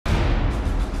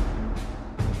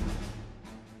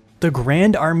The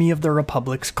Grand Army of the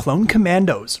Republic's Clone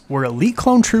Commandos were elite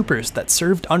clone troopers that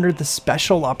served under the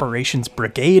Special Operations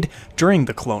Brigade during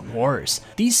the Clone Wars.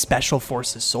 These Special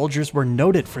Forces soldiers were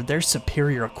noted for their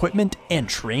superior equipment and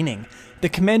training. The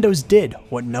Commandos did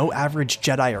what no average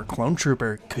Jedi or clone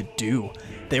trooper could do.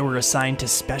 They were assigned to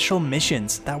special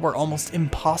missions that were almost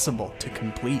impossible to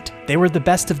complete. They were the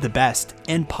best of the best,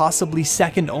 and possibly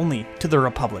second only to the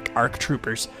Republic ARC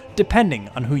troopers, depending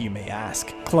on who you may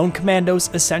ask. Clone Commandos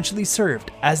essentially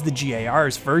served as the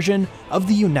GAR's version of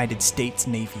the United States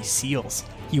Navy SEALs.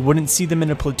 You wouldn't see them in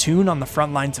a platoon on the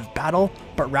front lines of battle,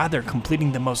 but rather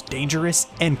completing the most dangerous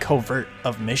and covert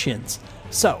of missions.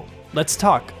 So, let's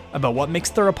talk about what makes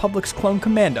the Republic's Clone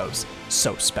Commandos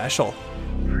so special.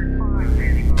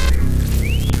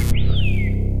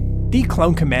 The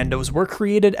Clone Commandos were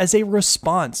created as a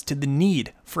response to the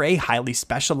need for a highly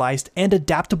specialized and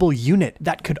adaptable unit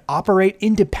that could operate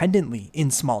independently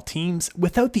in small teams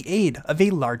without the aid of a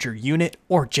larger unit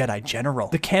or Jedi General.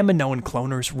 The Kaminoan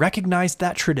cloners recognized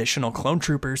that traditional clone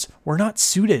troopers were not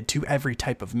suited to every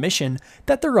type of mission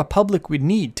that the Republic would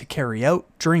need to carry out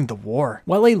during the war.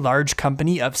 While a large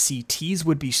company of CTs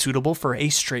would be suitable for a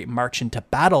straight march into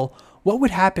battle, what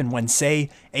would happen when, say,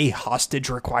 a hostage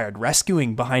required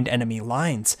rescuing behind enemy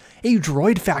lines, a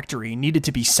droid factory needed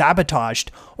to be sabotaged,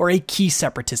 or a key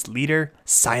separatist leader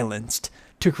silenced?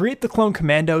 To create the Clone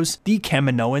Commandos, the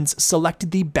Kaminoans selected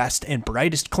the best and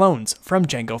brightest clones from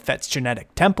Jango Fett's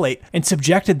genetic template and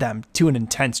subjected them to an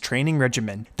intense training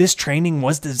regimen. This training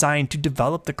was designed to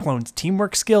develop the clones'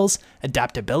 teamwork skills,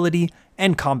 adaptability,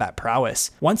 and combat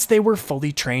prowess. Once they were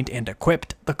fully trained and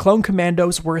equipped, the Clone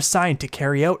Commandos were assigned to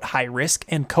carry out high-risk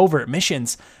and covert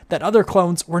missions that other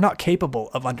clones were not capable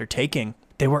of undertaking.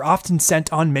 They were often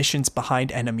sent on missions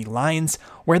behind enemy lines,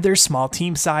 where their small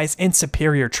team size and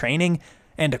superior training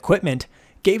and equipment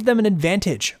gave them an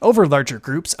advantage over larger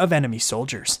groups of enemy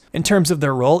soldiers. In terms of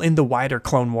their role in the wider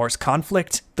Clone Wars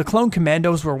conflict, the Clone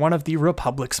Commandos were one of the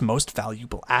Republic's most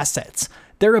valuable assets.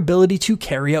 Their ability to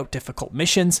carry out difficult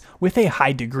missions with a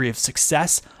high degree of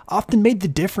success often made the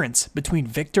difference between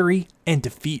victory and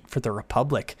defeat for the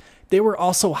Republic. They were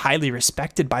also highly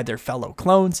respected by their fellow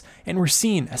clones and were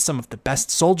seen as some of the best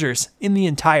soldiers in the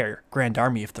entire Grand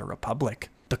Army of the Republic.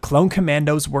 The Clone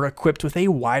Commandos were equipped with a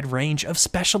wide range of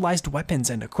specialized weapons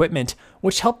and equipment,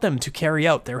 which helped them to carry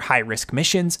out their high-risk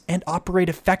missions and operate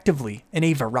effectively in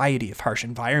a variety of harsh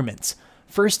environments.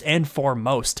 First and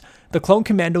foremost, the Clone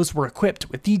Commandos were equipped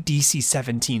with the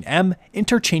DC-17M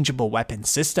interchangeable weapon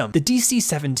system. The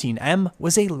DC-17M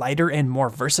was a lighter and more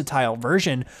versatile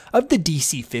version of the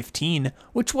DC-15,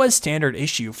 which was standard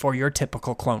issue for your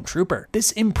typical clone trooper.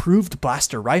 This improved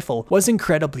blaster rifle was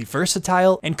incredibly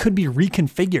versatile and could be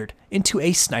reconfigured into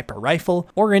a sniper rifle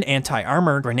or an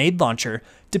anti-armor grenade launcher,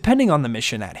 depending on the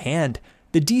mission at hand.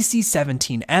 The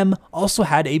DC-17M also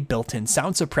had a built-in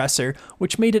sound suppressor,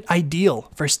 which made it ideal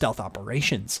for stealth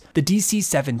operations. The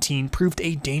DC-17 proved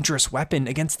a dangerous weapon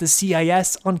against the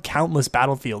CIS on countless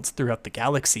battlefields throughout the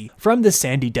galaxy, from the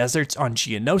sandy deserts on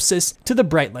Geonosis to the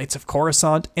bright lights of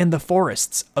Coruscant and the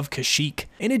forests of Kashyyyk.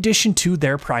 In addition to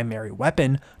their primary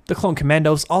weapon, the Clone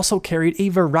Commandos also carried a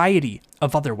variety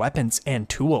of other weapons and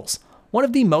tools. One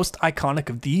of the most iconic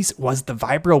of these was the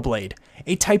Vibroblade,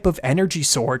 a type of energy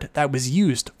sword that was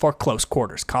used for close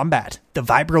quarters combat. The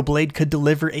Vibroblade could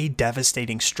deliver a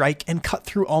devastating strike and cut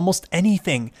through almost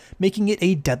anything, making it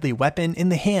a deadly weapon in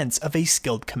the hands of a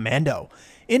skilled commando.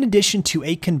 In addition to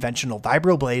a conventional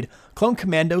Vibroblade, Clone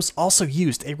Commandos also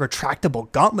used a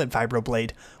retractable gauntlet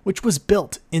Vibroblade, which was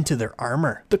built into their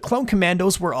armor. The Clone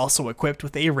Commandos were also equipped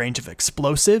with a range of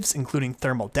explosives, including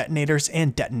thermal detonators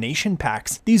and detonation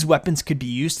packs. These weapons could be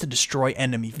used to destroy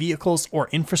enemy vehicles or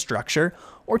infrastructure,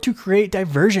 or to create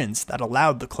diversions that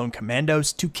allowed the Clone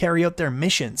Commandos to carry out their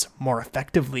missions more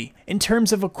effectively. In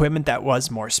terms of equipment that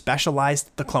was more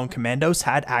specialized, the Clone Commandos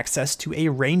had access to a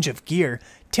range of gear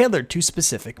tailored to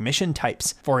specific mission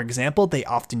types. For example, they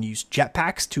often used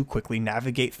jetpacks to quickly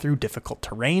navigate through difficult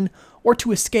terrain or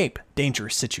to escape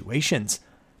dangerous situations.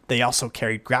 They also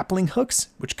carried grappling hooks,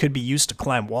 which could be used to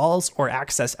climb walls or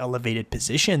access elevated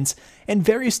positions, and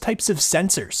various types of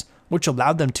sensors, which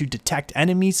allowed them to detect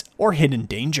enemies or hidden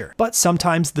danger. But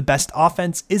sometimes the best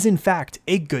offense is in fact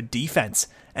a good defense,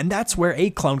 and that's where a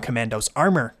Clone Commando's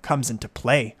armor comes into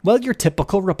play. While your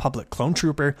typical Republic clone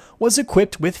trooper was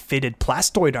equipped with fitted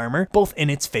plastoid armor, both in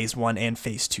its Phase 1 and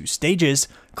Phase 2 stages,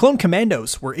 Clone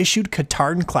Commandos were issued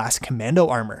Katarn-class commando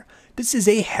armor. This is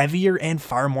a heavier and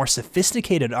far more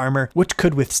sophisticated armor which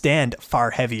could withstand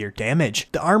far heavier damage.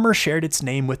 The armor shared its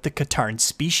name with the Katarn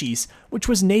species, which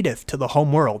was native to the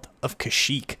homeworld of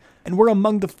Kashyyyk. and were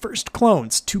among the first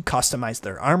clones to customize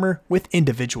their armor with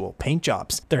individual paint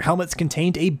jobs. Their helmets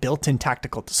contained a built-in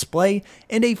tactical display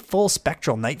and a full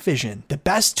spectral night vision. The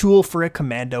best tool for a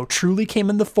commando truly came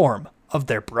in the form of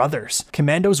their brothers.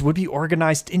 Commandos would be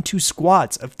organized into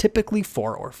squads of typically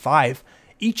 4 or 5.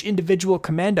 Each individual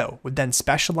commando would then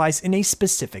specialize in a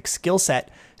specific skill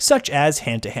set, such as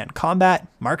hand-to-hand combat,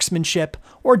 marksmanship,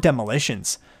 or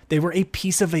demolitions. They were a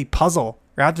piece of a puzzle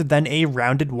rather than a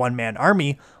rounded one-man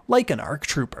army like an ARC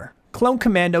trooper. Clone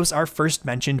commandos are first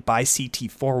mentioned by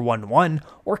CT-411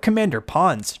 or Commander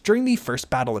Pons during the first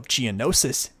Battle of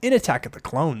Geonosis in Attack of the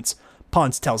Clones.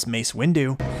 Pons tells Mace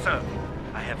Windu, "Sir,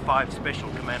 I have 5 special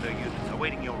commando units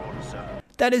awaiting your order, sir."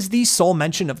 That is the sole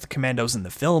mention of the commandos in the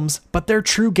films, but their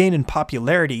true gain in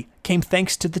popularity came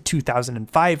thanks to the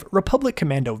 2005 Republic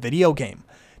Commando video game.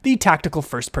 The tactical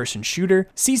first-person shooter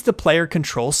sees the player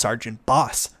control Sergeant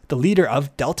Boss, the leader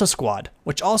of Delta Squad,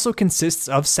 which also consists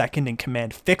of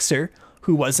second-in-command Fixer,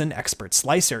 who was an expert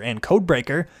slicer and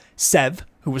codebreaker, Sev,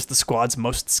 who was the squad's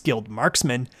most skilled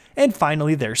marksman, and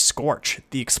finally there's Scorch,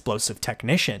 the explosive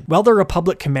technician. While the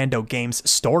Republic Commando game's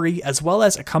story, as well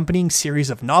as accompanying series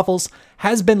of novels,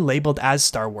 has been labeled as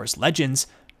Star Wars Legends,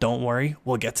 don't worry,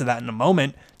 we'll get to that in a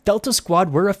moment, Delta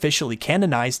Squad were officially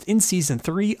canonized in Season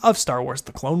 3 of Star Wars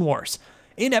The Clone Wars.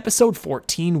 In Episode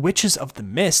 14, Witches of the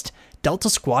Mist, Delta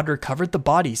Squad recovered the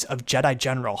bodies of Jedi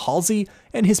General Halsey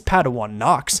and his Padawan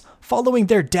Nox, following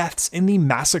their deaths in the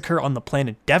massacre on the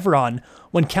planet Devron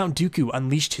when Count Dooku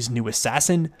unleashed his new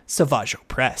assassin, Savage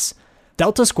Opress.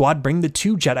 Delta Squad bring the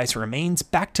 2 Jedi's remains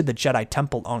back to the Jedi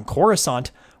Temple on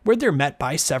Coruscant, where they're met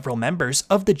by several members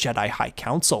of the Jedi High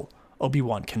Council,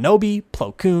 Obi-Wan Kenobi,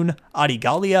 Plo Koon, Adi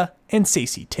Gallia, and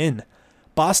Saesee Tiin.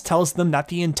 Boss tells them that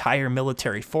the entire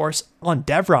military force on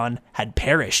Devron had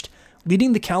perished,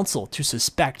 leading the Council to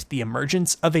suspect the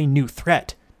emergence of a new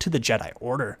threat to the Jedi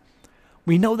Order.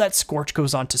 We know that Scorch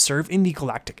goes on to serve in the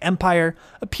Galactic Empire,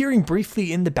 appearing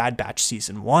briefly in the Bad Batch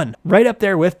Season 1. Right up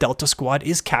there with Delta Squad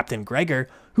is Captain Gregor,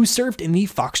 who served in the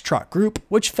Foxtrot Group,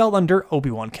 which fell under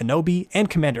Obi-Wan Kenobi and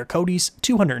Commander Cody's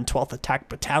 212th Attack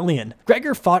Battalion.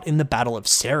 Gregor fought in the Battle of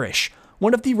Serish,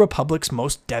 one of the Republic's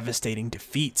most devastating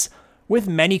defeats, with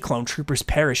many clone troopers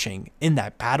perishing in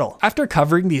that battle. After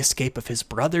covering the escape of his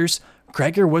brothers,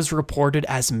 Gregor was reported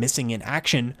as missing in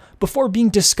action before being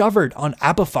discovered on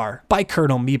Abafar by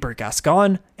Colonel Meeber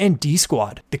Gascon and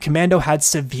D-Squad. The commando had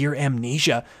severe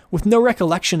amnesia, with no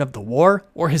recollection of the war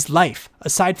or his life,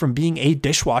 aside from being a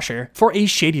dishwasher for a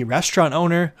shady restaurant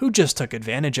owner who just took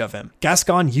advantage of him.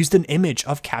 Gascon used an image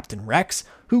of Captain Rex,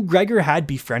 who Gregor had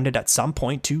befriended at some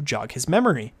point to jog his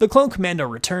memory. The clone commando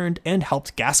returned and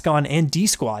helped Gascon and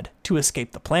D-Squad to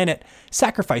escape the planet,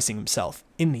 sacrificing himself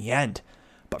in the end.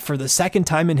 But for the second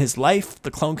time in his life,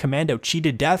 the clone commando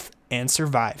cheated death and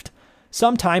survived.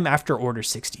 Sometime after Order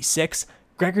 66,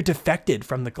 Gregor defected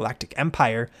from the Galactic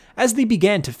Empire as they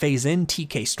began to phase in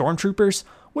TK stormtroopers,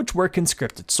 which were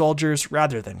conscripted soldiers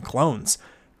rather than clones.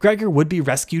 Gregor would be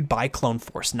rescued by Clone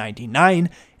Force 99,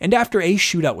 and after a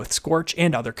shootout with Scorch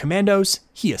and other commandos,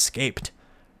 he escaped.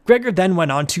 Gregor then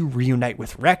went on to reunite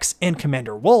with Rex and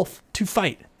Commander Wolffe to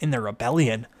fight in their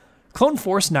rebellion. Clone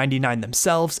Force 99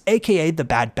 themselves, aka the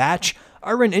Bad Batch,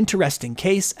 are an interesting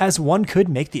case, as one could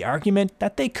make the argument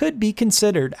that they could be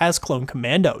considered as clone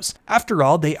commandos. After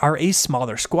all, they are a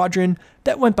smaller squadron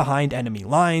that went behind enemy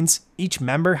lines, each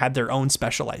member had their own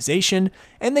specialization,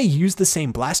 and they used the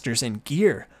same blasters and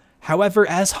gear. However,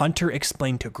 as Hunter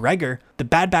explained to Gregor, the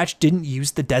Bad Batch didn't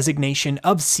use the designation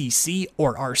of CC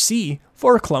or RC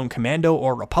for Clone Commando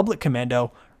or Republic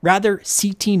Commando, rather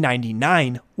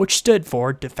CT-99, which stood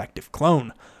for Defective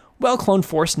Clone. While Clone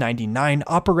Force 99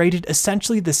 operated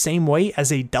essentially the same way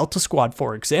as a Delta Squad,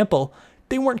 for example,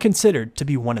 they weren't considered to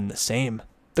be one and the same.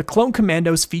 The clone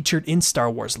commandos featured in Star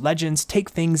Wars Legends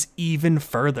take things even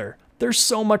further. There's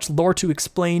so much lore to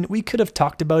explain, we could have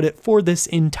talked about it for this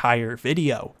entire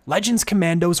video. Legends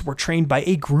Commandos were trained by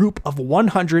a group of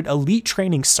 100 elite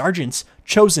training sergeants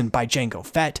chosen by Jango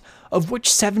Fett, of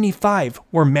which 75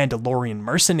 were Mandalorian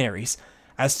mercenaries.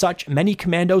 As such, many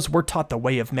commandos were taught the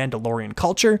way of Mandalorian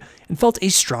culture and felt a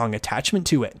strong attachment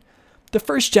to it. The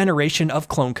first generation of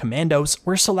clone commandos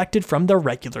were selected from the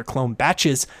regular clone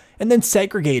batches and then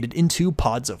segregated into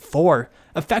pods of 4,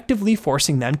 effectively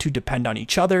forcing them to depend on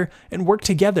each other and work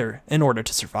together in order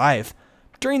to survive.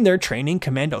 During their training,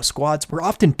 commando squads were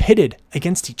often pitted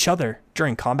against each other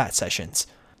during combat sessions.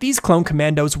 These clone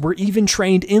commandos were even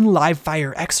trained in live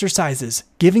fire exercises,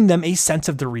 giving them a sense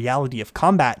of the reality of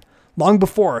combat, long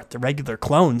before the regular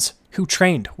clones, who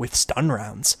trained with stun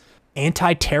rounds.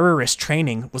 Anti-terrorist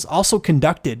training was also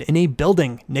conducted in a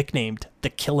building nicknamed the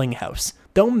Killing House.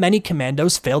 Though many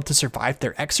commandos failed to survive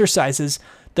their exercises,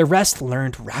 the rest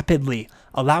learned rapidly,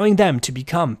 allowing them to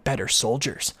become better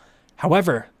soldiers.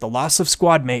 However, the loss of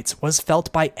squad mates was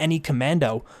felt by any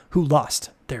commando who lost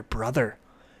their brother.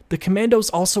 The commandos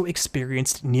also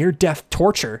experienced near-death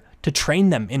torture to train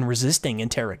them in resisting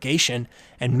interrogation,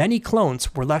 and many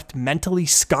clones were left mentally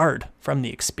scarred from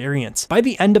the experience. By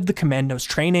the end of the commandos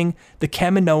training, the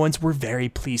Kaminoans were very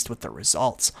pleased with the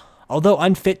results. Although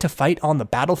unfit to fight on the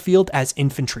battlefield as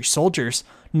infantry soldiers,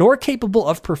 nor capable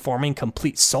of performing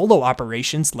complete solo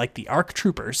operations like the ARC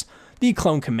troopers, the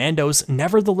clone commandos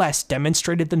nevertheless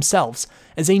demonstrated themselves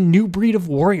as a new breed of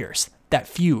warriors that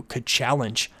few could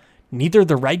challenge. Neither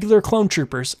the regular clone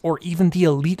troopers or even the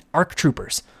elite ARC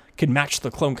troopers could match the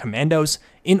clone commandos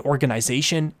in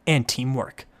organization and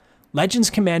teamwork. Legends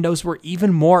commandos were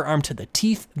even more armed to the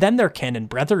teeth than their canon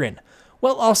brethren.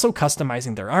 While also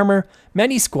customizing their armor,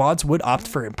 many squads would opt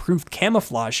for improved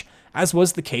camouflage, as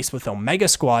was the case with Omega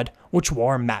Squad, which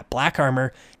wore matte black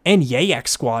armor, and Yayak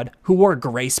Squad, who wore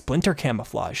gray splinter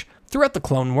camouflage. Throughout the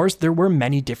Clone Wars, there were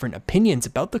many different opinions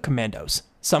about the commandos.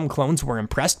 Some clones were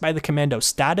impressed by the commando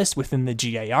status within the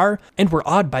GAR and were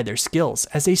awed by their skills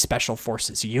as a special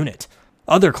forces unit.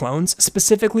 Other clones,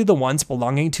 specifically the ones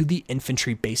belonging to the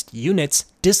infantry-based units,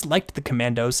 disliked the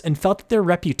commandos and felt that their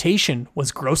reputation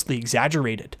was grossly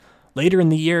exaggerated. Later in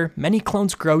the year, many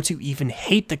clones grow to even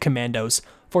hate the commandos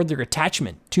for their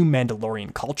attachment to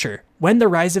Mandalorian culture. When the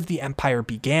rise of the Empire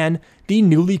began, the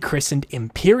newly christened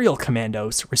Imperial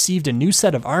Commandos received a new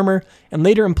set of armor and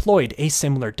later employed a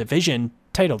similar division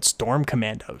titled Storm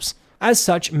Commandos. As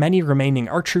such, many remaining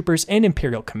ARC troopers and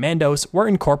Imperial Commandos were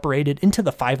incorporated into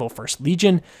the 501st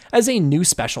Legion as a new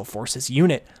Special Forces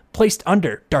unit, placed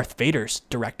under Darth Vader's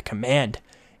direct command.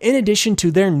 In addition to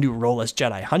their new role as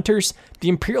Jedi Hunters, the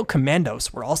Imperial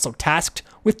Commandos were also tasked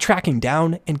with tracking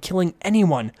down and killing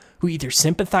anyone who either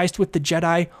sympathized with the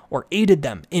Jedi or aided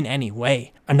them in any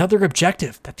way. Another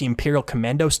objective that the Imperial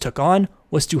Commandos took on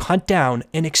was to hunt down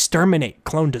and exterminate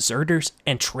clone deserters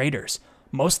and traitors,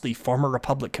 mostly former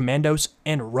Republic Commandos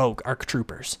and rogue ARC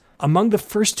troopers. Among the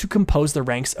first to compose the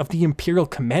ranks of the Imperial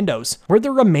Commandos were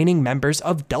the remaining members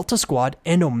of Delta Squad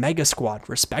and Omega Squad,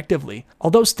 respectively.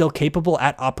 Although still capable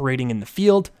at operating in the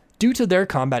field, due to their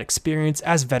combat experience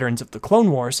as veterans of the Clone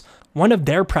Wars, one of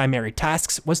their primary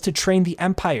tasks was to train the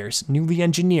Empire's newly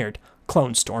engineered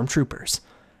clone stormtroopers.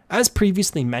 As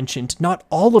previously mentioned, not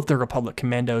all of the Republic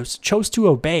Commandos chose to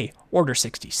obey Order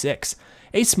 66.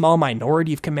 A small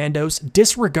minority of commandos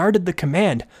disregarded the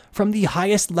command from the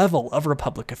highest level of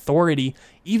Republic authority,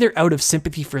 either out of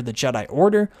sympathy for the Jedi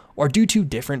Order or due to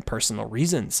different personal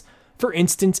reasons. For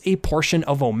instance, a portion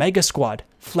of Omega Squad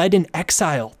fled in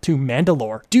exile to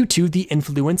Mandalore due to the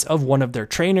influence of one of their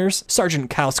trainers, Sergeant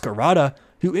Cal Scarada,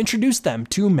 who introduced them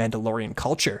to Mandalorian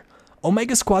culture.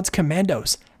 Omega Squad's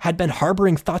commandos had been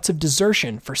harboring thoughts of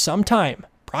desertion for some time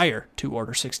prior to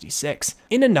Order 66.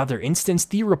 In another instance,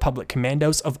 the Republic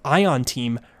Commandos of Ion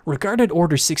Team regarded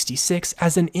Order 66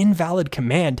 as an invalid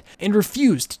command and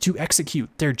refused to execute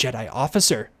their Jedi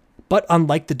officer. But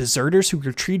unlike the deserters who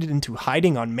retreated into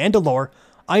hiding on Mandalore,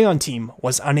 Ion Team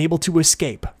was unable to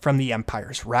escape from the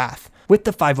Empire's wrath. With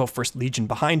the 501st Legion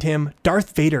behind him,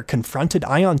 Darth Vader confronted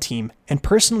Ion Team and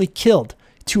personally killed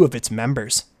 2 of its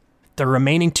members. The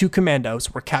remaining 2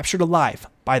 commandos were captured alive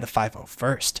by the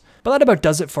 501st. But that about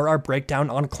does it for our breakdown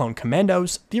on Clone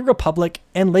Commandos, the Republic,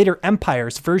 and later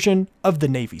Empire's version of the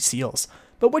Navy SEALs.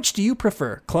 But which do you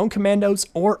prefer, Clone Commandos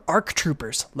or ARC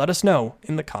Troopers? Let us know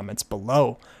in the comments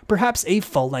below. Perhaps a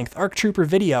full-length ARC Trooper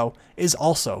video is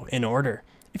also in order.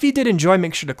 If you did enjoy,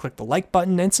 make sure to click the like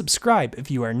button and subscribe if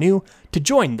you are new to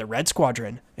join the Red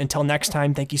Squadron. Until next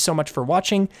time, thank you so much for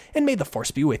watching, and may the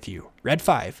Force be with you. Red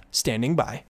 5, standing by.